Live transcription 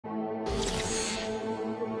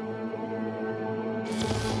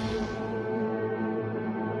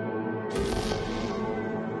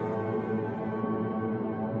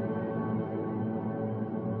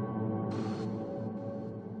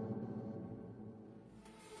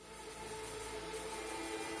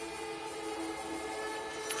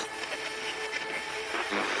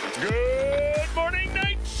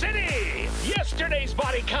Today's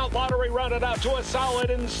body count lottery rounded out to a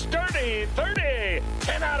solid and sturdy 30.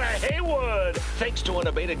 10 out of Haywood, thanks to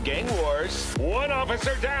unabated gang wars. One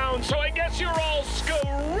officer down, so I guess you're all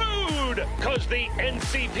screwed, cause the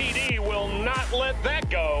NCPD will not let that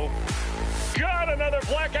go. Got another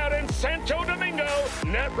blackout in Santo Domingo.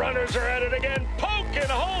 Net runners are at it again, poking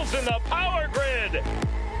holes in the power grid.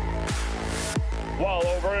 While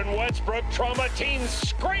over in Westbrook, trauma teams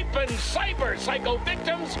scraping cyber psycho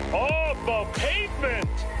victims off the pavement.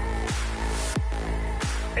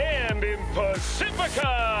 And in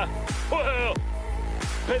Pacifica, well,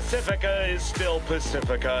 Pacifica is still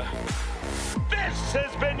Pacifica. This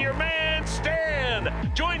has been your man,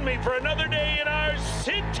 Stan. Join me for another day in our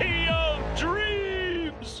city of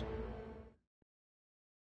dreams.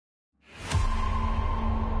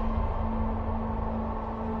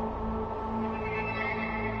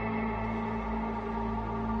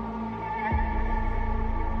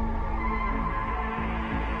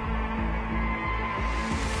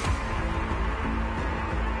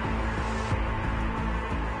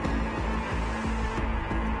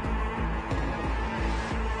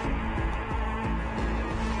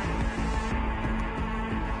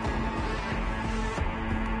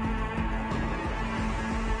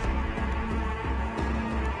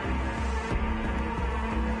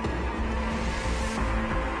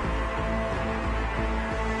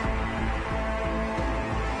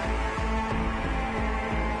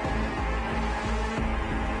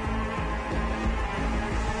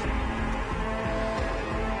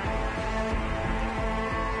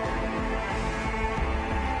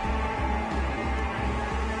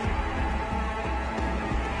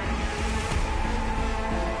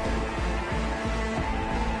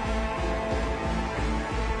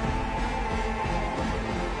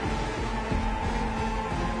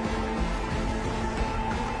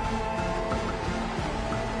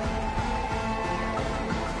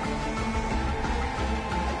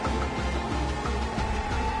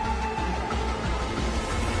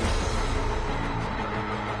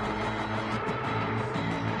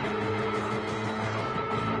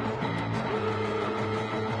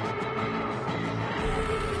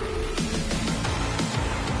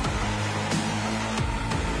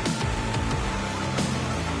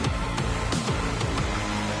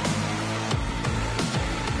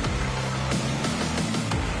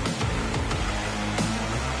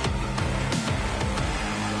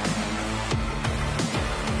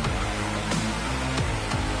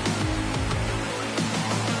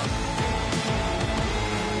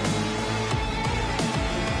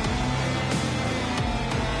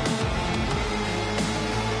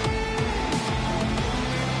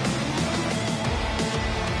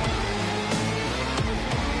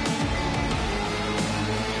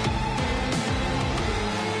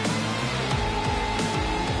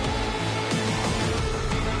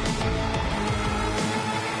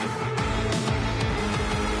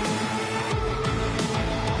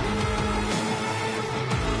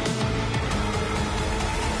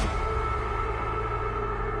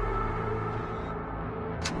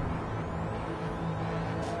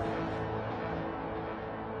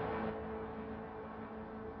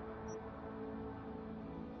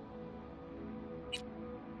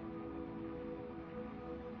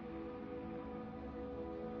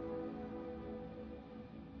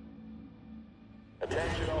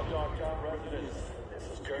 Attention all Dogtown residents, this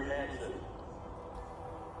is Kurt Hansen.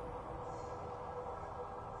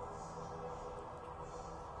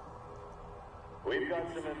 We've got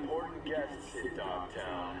some important guests in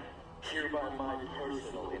Dogtown, here by my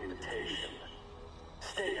personal invitation.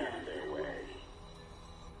 Stay out of their way.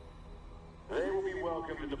 They will be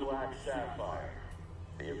welcomed to the Black Sapphire.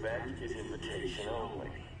 The event is invitation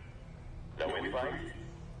only. No invite?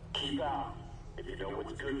 Keep out, if you know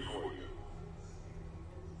what's good for you.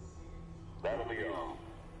 That'll be all.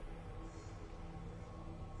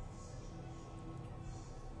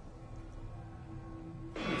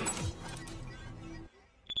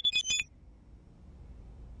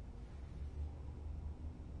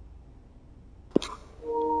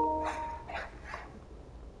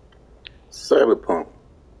 Cyberpunk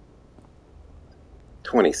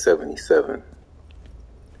 2077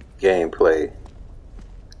 gameplay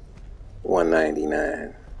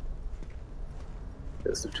 199.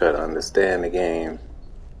 Just to try to understand the game,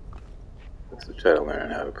 just to try to learn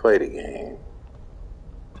how to play the game,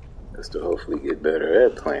 just to hopefully get better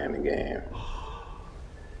at playing the game.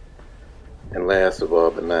 And last of all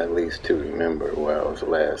but not least, to remember where I was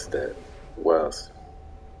last at whilst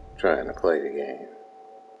trying to play the game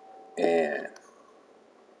and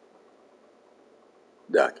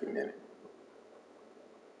document it.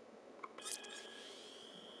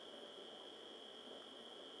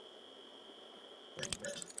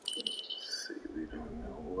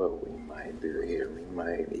 what we might do here. We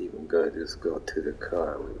might even just go to the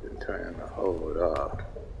car. We've been trying to hold off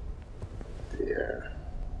there.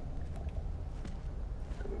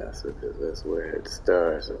 And that's because that's where it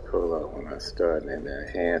starts. I pull out when I start, and then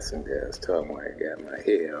Hanson guy's talking where I got my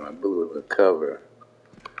head on a blue cover.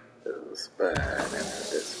 There was a spy, and then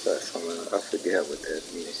this spy, I forget what that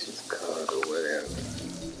mission's called or whatever.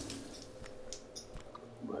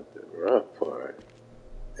 But the rough part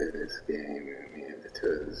of this game, I mean,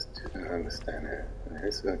 because to understand it,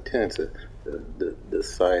 it's intensive. The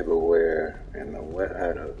cyberware and how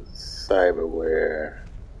the cyberware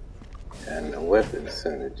and the weapons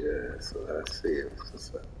synergize. So I see it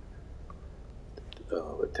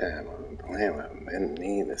all the time. I've been playing with them. I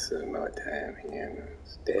need to spend more time here and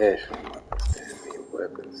stash them, understand these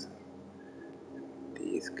weapons.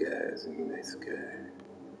 These guys and this guy.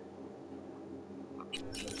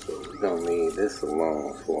 So we're gonna leave this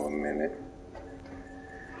alone for a minute.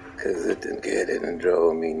 Cause it done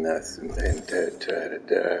drove me nuts and try to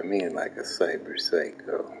drive me like a cyber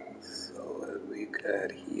psycho. So what we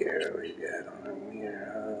got here, we got on here.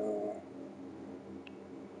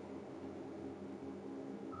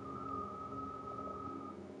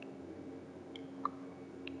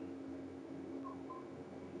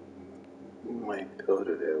 We might go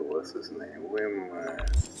to that, what's his name? Where am I?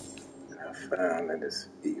 I found that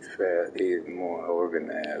he's more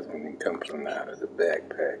organized when he comes from out of the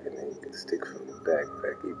backpack, and then you can stick from the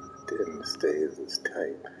backpack, even if it didn't stay as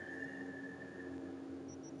tight.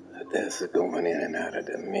 But that's going in and out of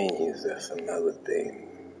the menus, that's another thing.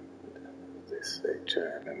 They say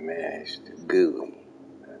trying to manage the GUI.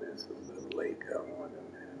 That is a lake I want to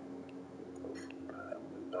go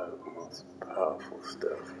for the most powerful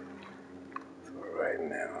stuff. For right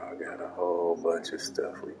now, I got a whole bunch of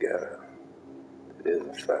stuff we got. It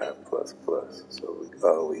isn't 5++, so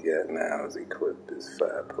all we got now is equipped is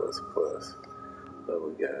 5++. But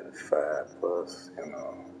we got a 5+,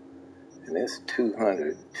 and it's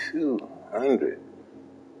 200.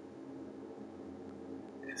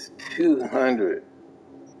 It's 200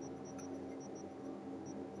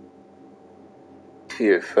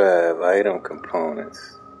 tier 5 item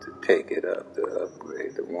components to take it up, to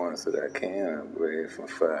upgrade the ones that I can upgrade from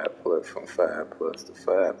 5+ to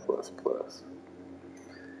 5++.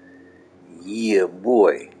 Yeah,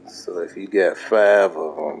 boy. So if you got 5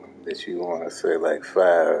 of them that you want to say, like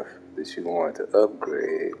 5 that you want to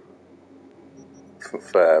upgrade from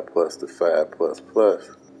 5+ to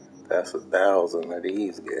 5++, that's 1,000 of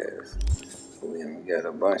these guys. We got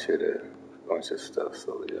a bunch of stuff,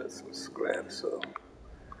 so we got some scrap. So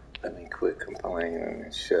let me quit complaining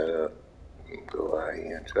and shut up and go out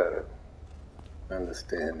here and try to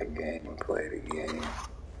understand the game and play the game.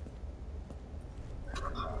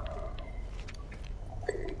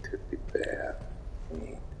 Okay, he took the bath.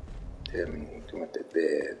 He tell me he went to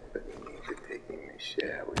bed, but he needs to take him a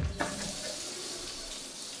shower.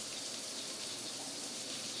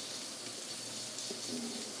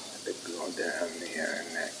 They're going down there in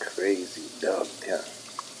that crazy dog town.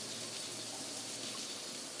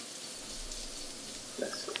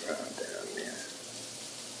 Mess around down there.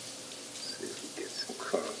 See if we get some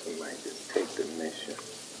crumbs. We might just take the mission.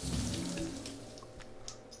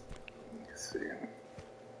 Let's see.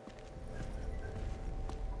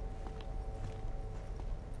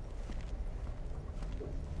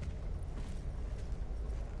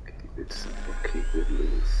 Keep it simple, keep it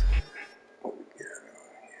loose. What we got on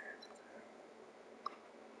here?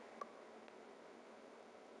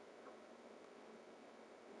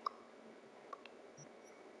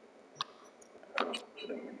 Oh, put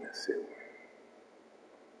them in this here one.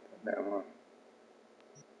 That one?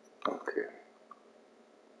 Okay.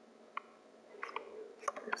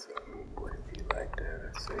 Guess I'm going to be like that.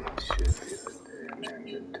 I say it should be right there. And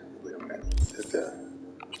then wait a minute.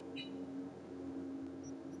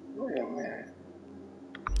 Wait a minute.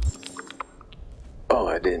 Oh,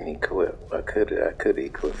 I didn't equip. I could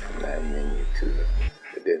equip from that menu too.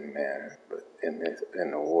 It didn't matter. But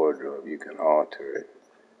in the wardrobe, you can alter it.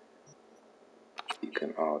 You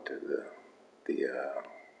can alter the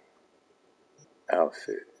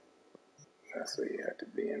outfit. That's why you have to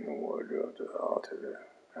be in the wardrobe to alter the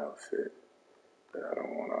outfit. But I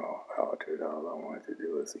don't want to alter it. All I want to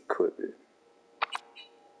do is equip it.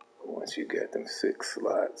 But once you get them 6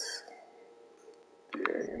 slots,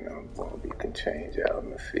 yeah, boom, you can change out in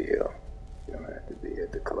the field. You don't have to be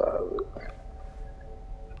at the closet.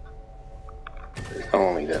 There's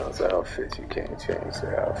only those outfits. You can't change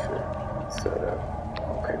the outfit. Set up.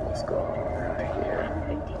 Okay, what's going on out here?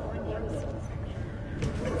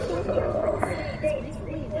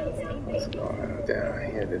 What's going on down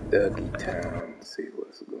here? The Dougie Towns. see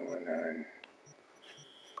what's going on.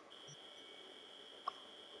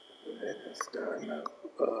 It's starting up.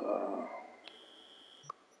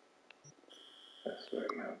 That's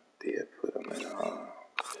right now. Did put them in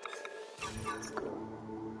Let's go.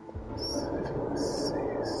 Let's see.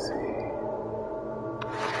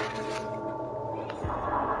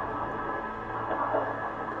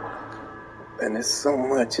 And there's so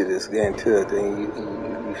much of this game to it, then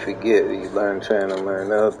you forget. You trying to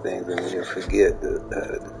learn other things, and you forget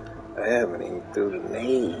that I haven't even threw the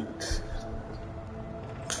nades.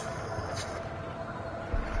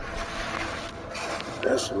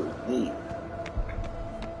 That's what's neat.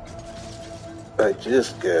 I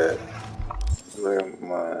just got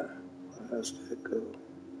how's that go?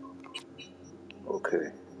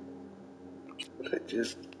 Okay.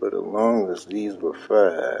 For the longest, these were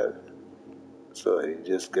 5. So I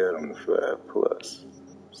just got them to 5 plus.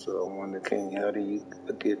 So I wonder, how do you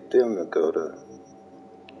get them to go to,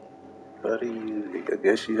 I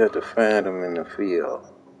guess you have to find them in the field.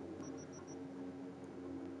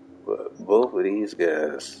 But both of these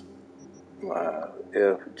guys, my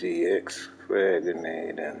FGX frag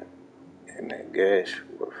grenade and that gash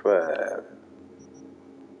were 5.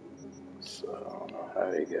 So I don't know how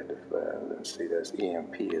they got to 5. Let's see, that's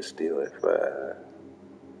EMP is still at 5.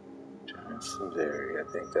 Transcendency, I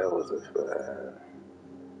think that was a 5.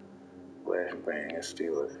 Flashbang is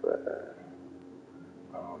still at 5.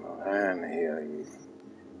 I don't know how in the hell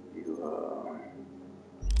you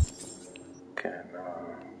can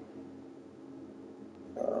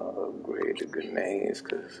upgrade the grenades,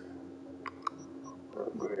 because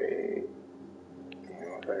upgrade,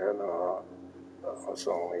 I know it's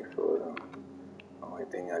only for the only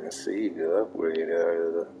thing I can see to upgrade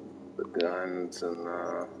are the guns and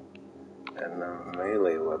the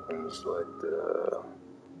melee weapons, like the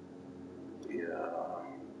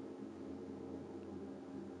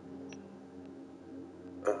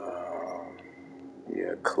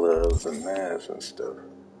clubs and knives and stuff.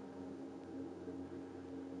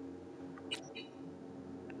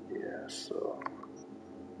 Yeah, so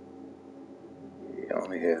he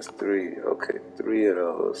only has 3. Okay, 3 of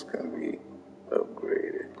those can be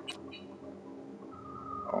upgraded.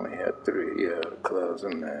 Only had 3, the clubs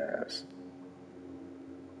and knives.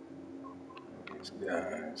 These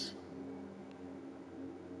guys.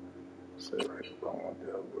 So if I want to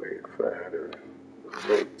upgrade 5 to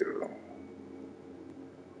breakthrough,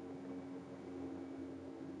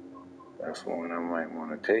 that's one I might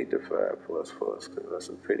want to take the 5 plus plus, because that's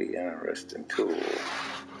a pretty interesting tool.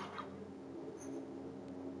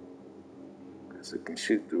 Because it can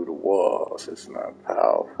shoot through the walls. It's not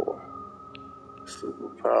powerful, super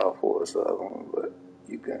powerful as other one, but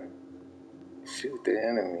you can shoot the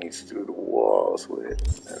enemies through the walls with it.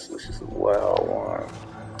 That's just a wild one.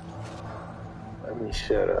 Let me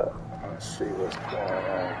shut up. Let's see what's going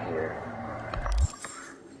on here.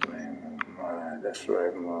 That's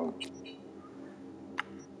right, Mom.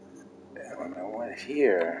 And when I went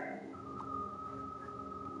here,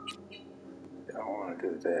 I don't want to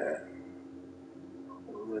do that.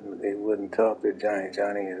 They wouldn't talk to Johnny.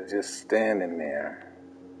 Johnny is just standing there.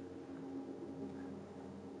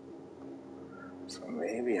 So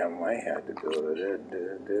maybe I might have to go to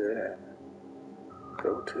that.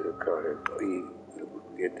 Go to the car.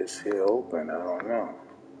 Get this here open. I don't know.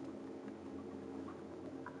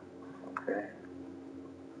 Okay.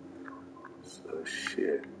 So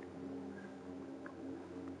shit.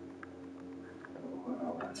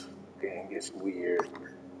 Well, this game gets weird.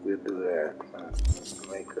 We'll do that. Let's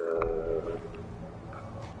make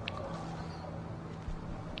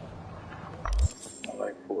I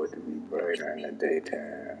like for it to be brighter in the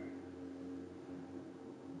daytime.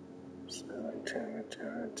 So like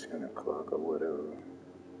 10 o'clock or whatever.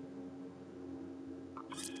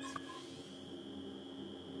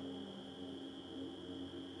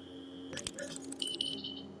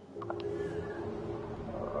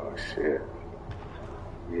 Oh shit.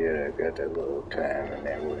 Yeah, I got that little time in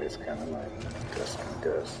there where it's kind of like dust and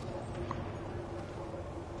dust.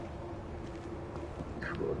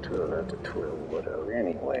 Before 12, after 12, whatever.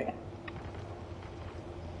 Anyway.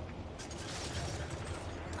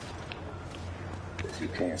 You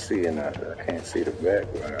can't see enough. I can't see the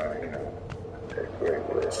background, that great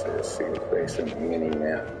where it says see the face in the mini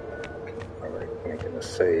map. I like making a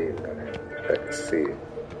save and then I can see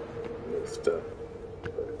little stuff.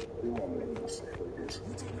 But we won't make no save. We just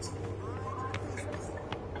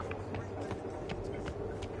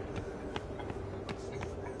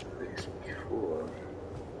face before.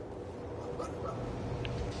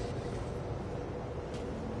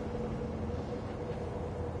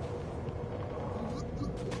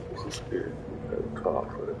 This is good. call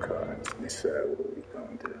for the car and decide what we're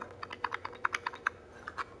gonna do.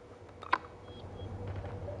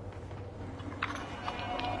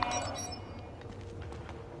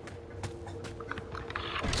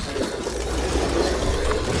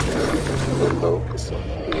 Focus on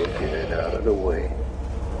here, get it out of the way.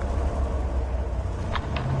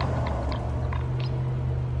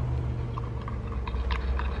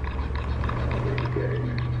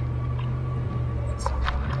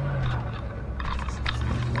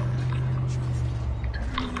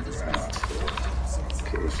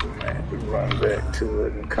 Run back to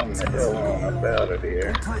it and come the hell on up out of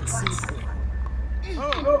here.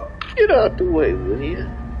 Get out the way, will you?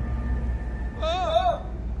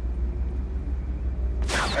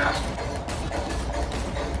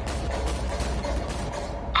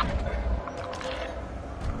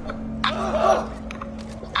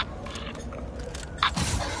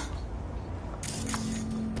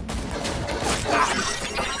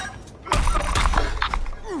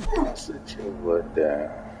 Sit your butt down.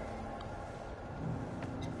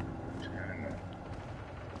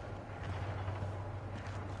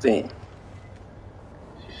 Think.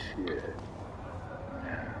 Shit.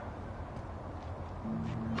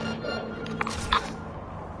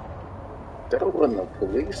 That wasn't a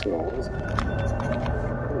policeman, was it?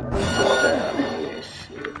 Down here,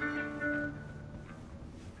 shit.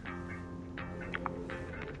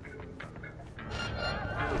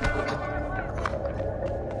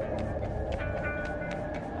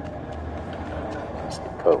 It's the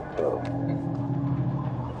popo.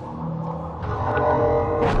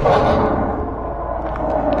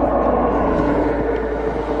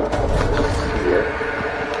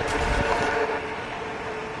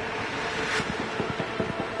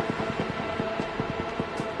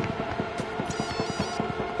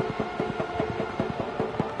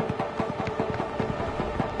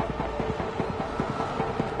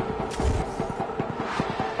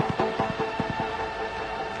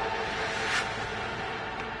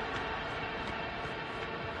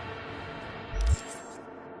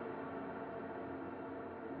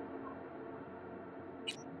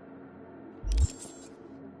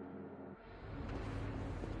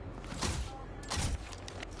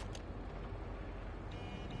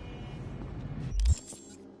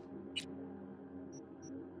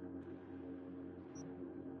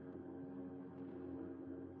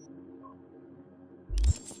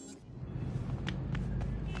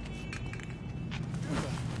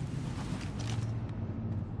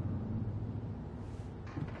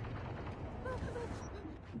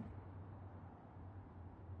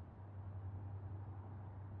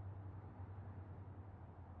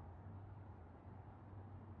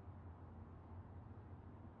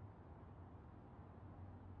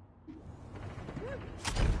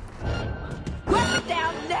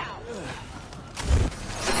 Down now!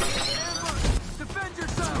 Defend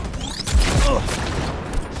yourself!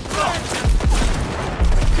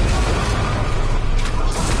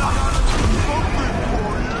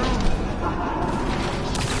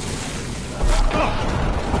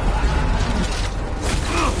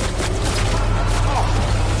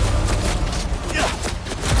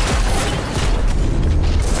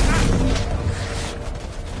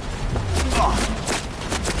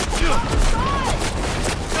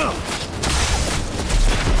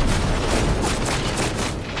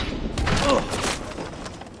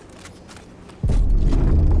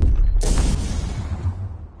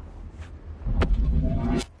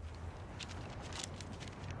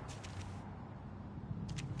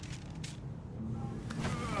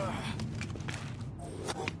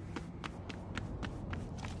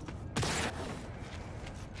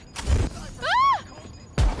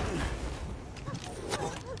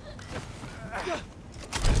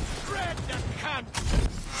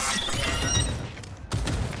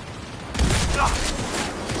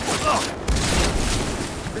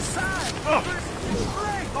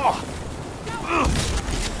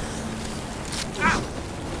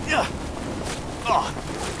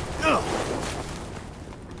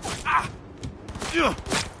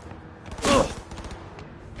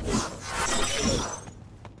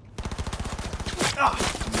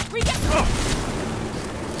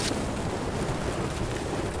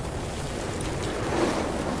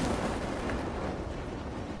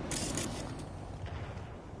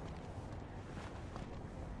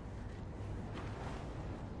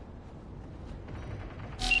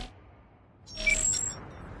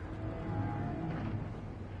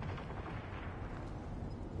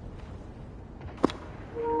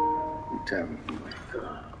 Tell me who it is.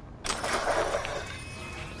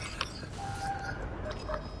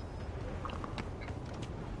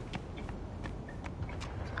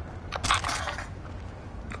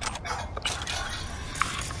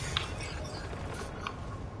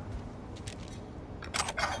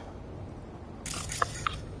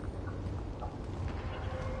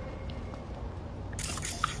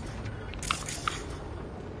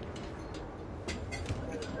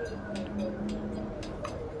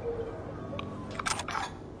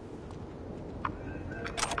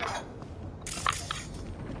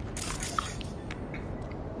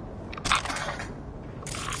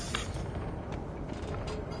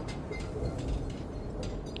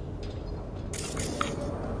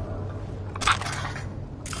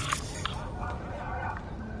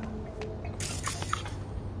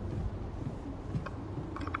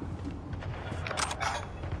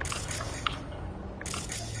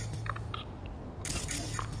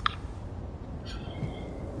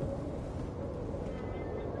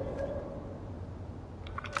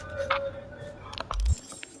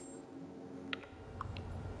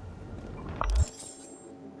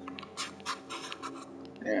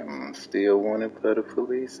 Damn, I'm still wanted by the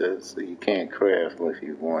police. So you can't craft if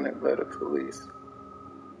you wanted by the police.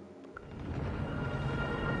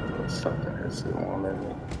 Or something that's won't let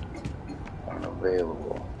me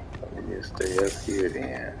unavailable. Let me just stay up here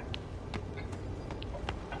then.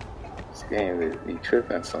 This game is be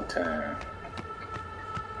tripping sometimes.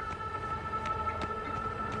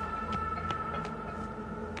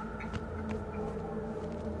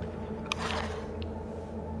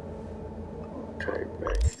 I'll try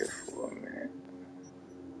back here for a minute.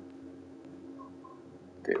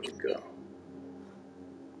 There we go.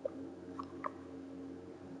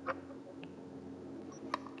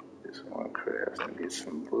 Just want to craft and get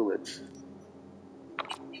some bullets.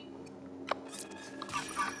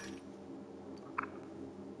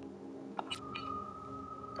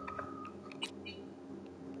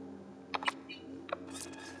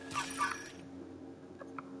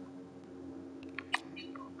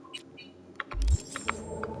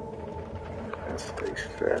 And stay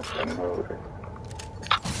strapped and loaded.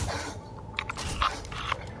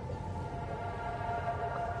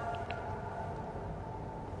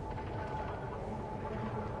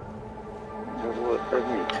 Let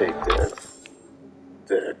me take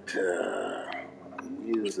I'm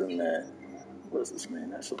using that, what's his name?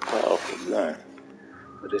 That's a powerful gun,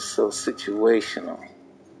 but it's so situational.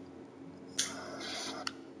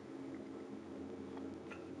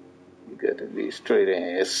 You got to be straight in.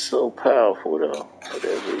 It's so powerful though.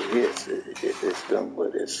 Whatever it hits, it's done,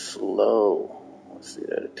 but it's slow. Let's see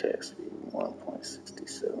that attack speed,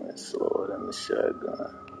 1.67. It's slower than the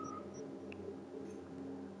shotgun.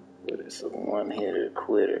 But it's a one-hitter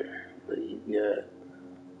quitter. But you got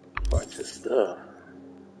a bunch of stuff.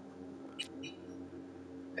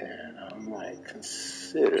 And I might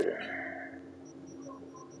consider,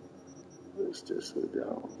 what's this we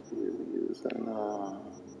don't using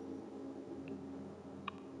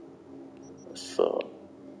assault.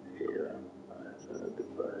 Yeah,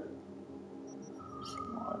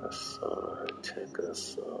 smart assault, tech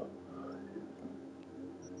assault.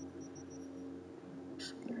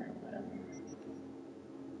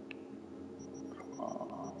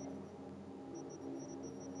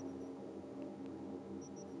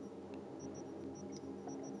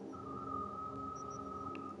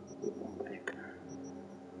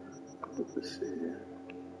 Let's see.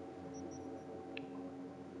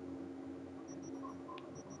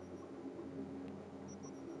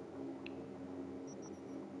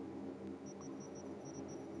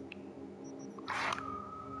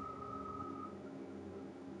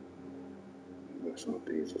 Some of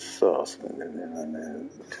these are saucemen, and then on that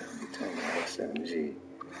SMG.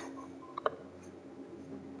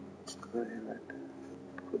 Let's go ahead and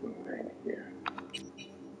put them right here.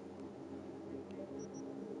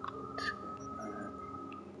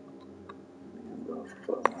 About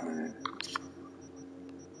 400.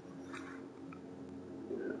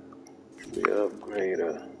 We upgrade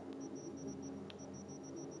a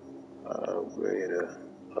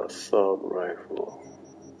assault rifle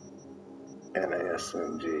and a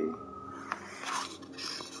SMG,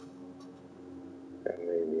 and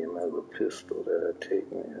maybe another pistol that'll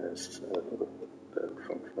take me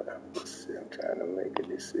from 5%. I'm trying to make a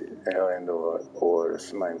decision, or a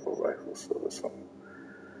sniper rifle, so it's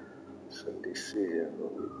some decision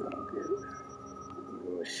what we're gonna get.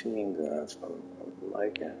 The machine guns, I'm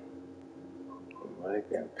liking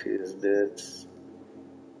Pizdets.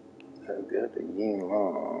 I've got the Ying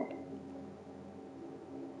Long.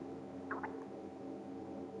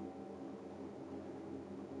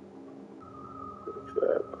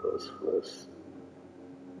 5++.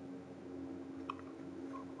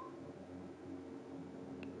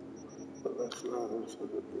 But let's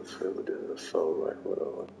have the assault rifle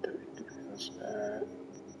or 30 defense that.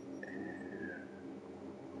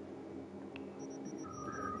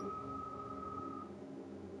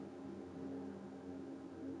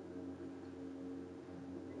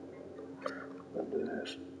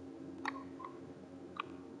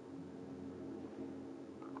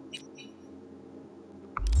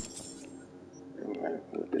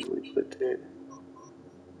 What did we put there?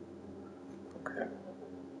 Okay.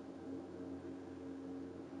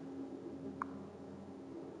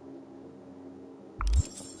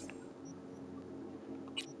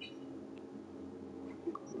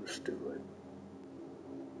 Let's do it.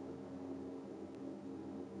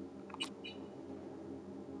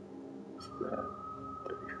 What's that?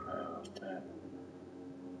 35, what's that?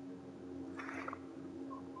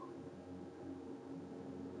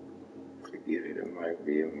 Forget it, it might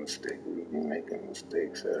be a mistake. We be making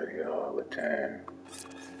mistakes out here all the time.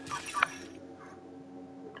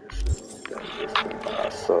 I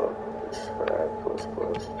saw this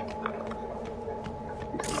 5++.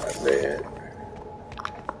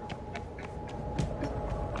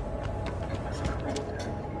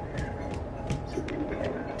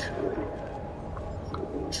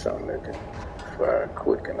 Fire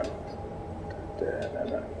quick enough.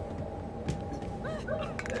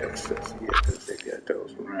 Access, yeah, because they got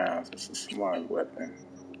those rounds. It's a smart weapon.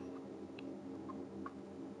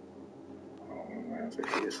 Homing rounds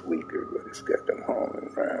are his weaker, but it's got them homing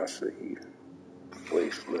rounds, so he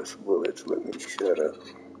wastes less bullets. Let me shut up.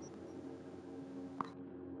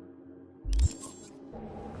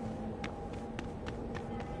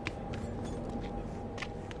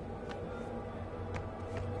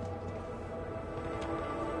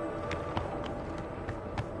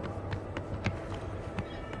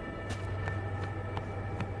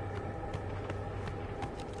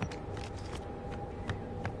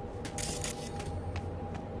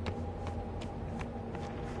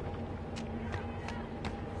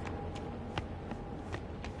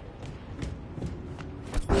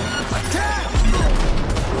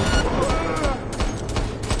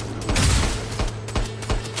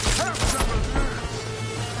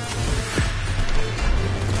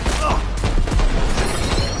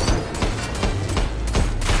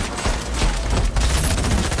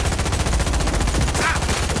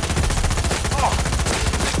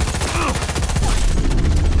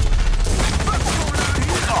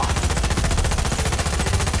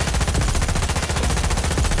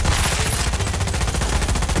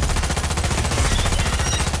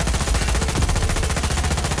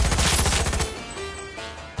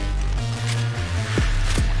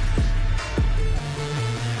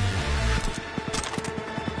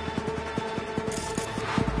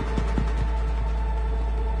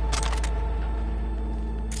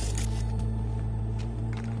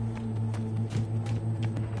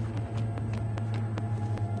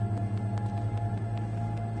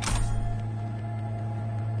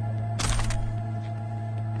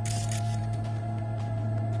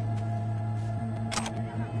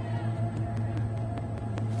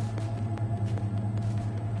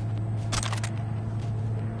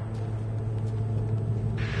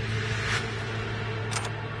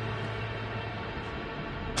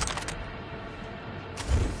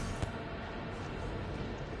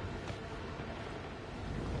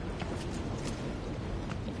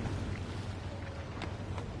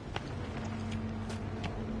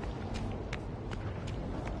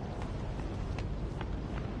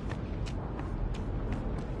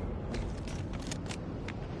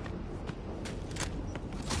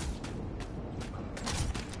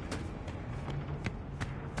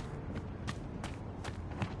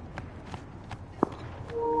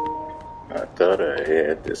 I thought I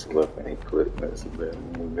had this weapon equipped as a bit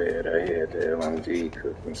bad. I had the LMG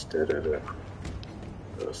equipped instead of the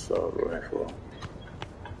assault rifle.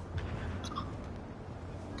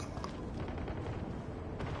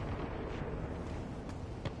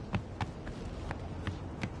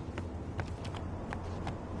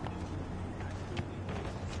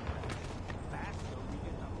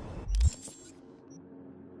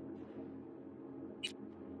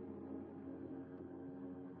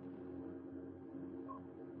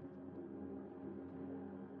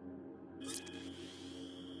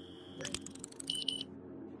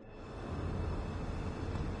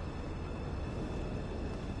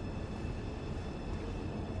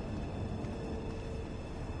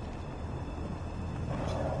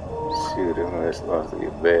 Shoot, it must be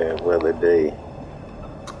a bad weather day.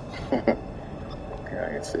 I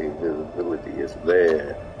can see visibility is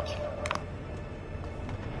bad.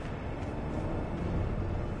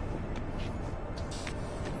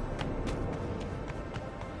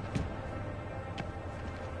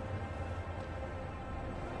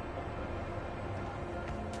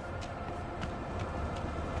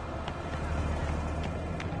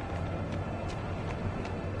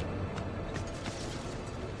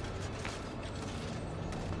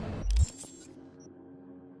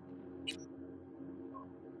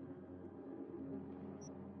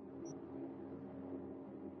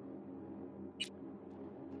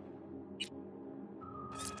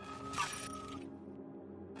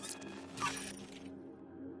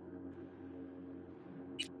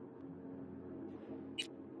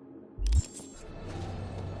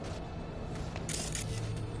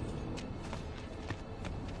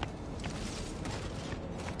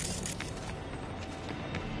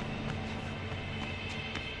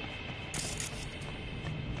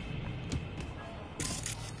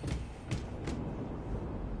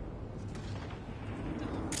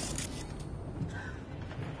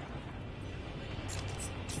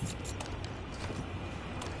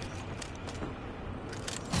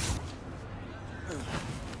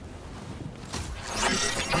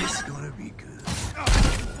 It's gonna be good.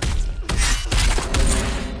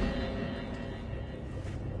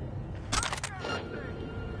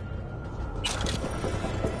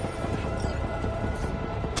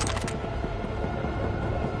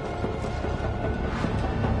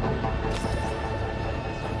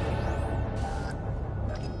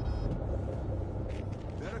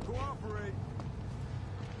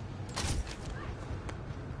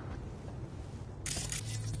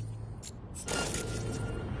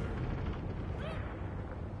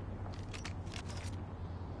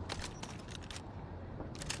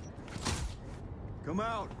 Come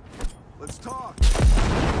out. Let's talk.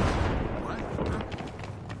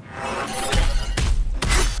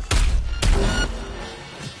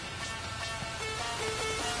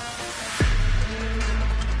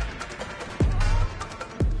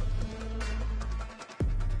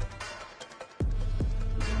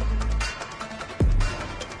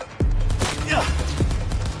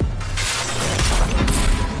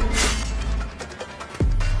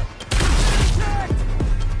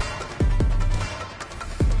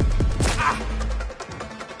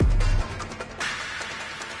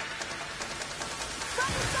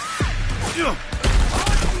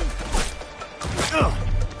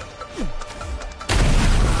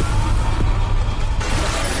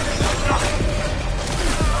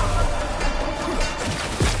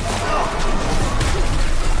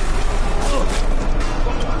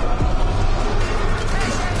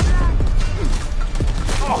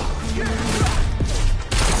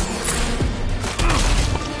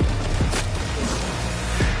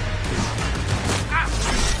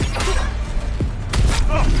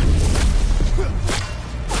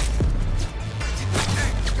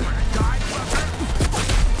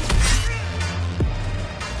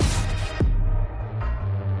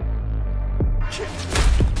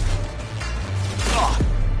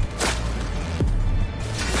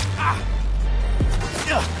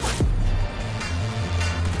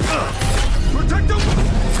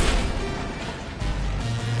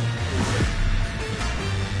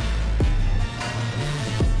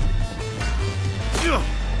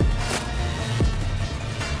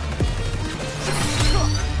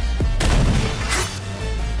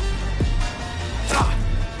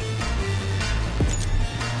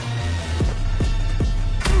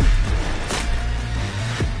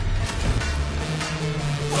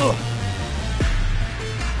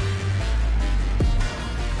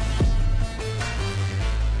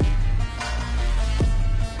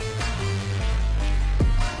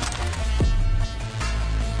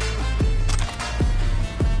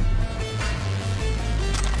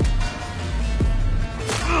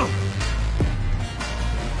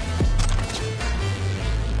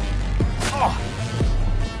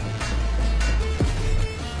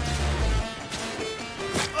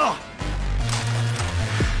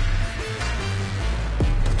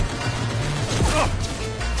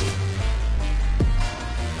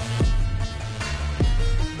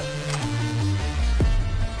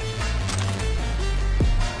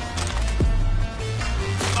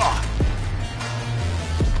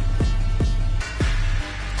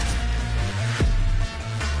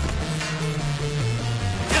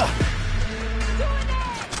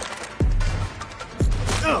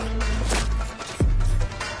 Doing it!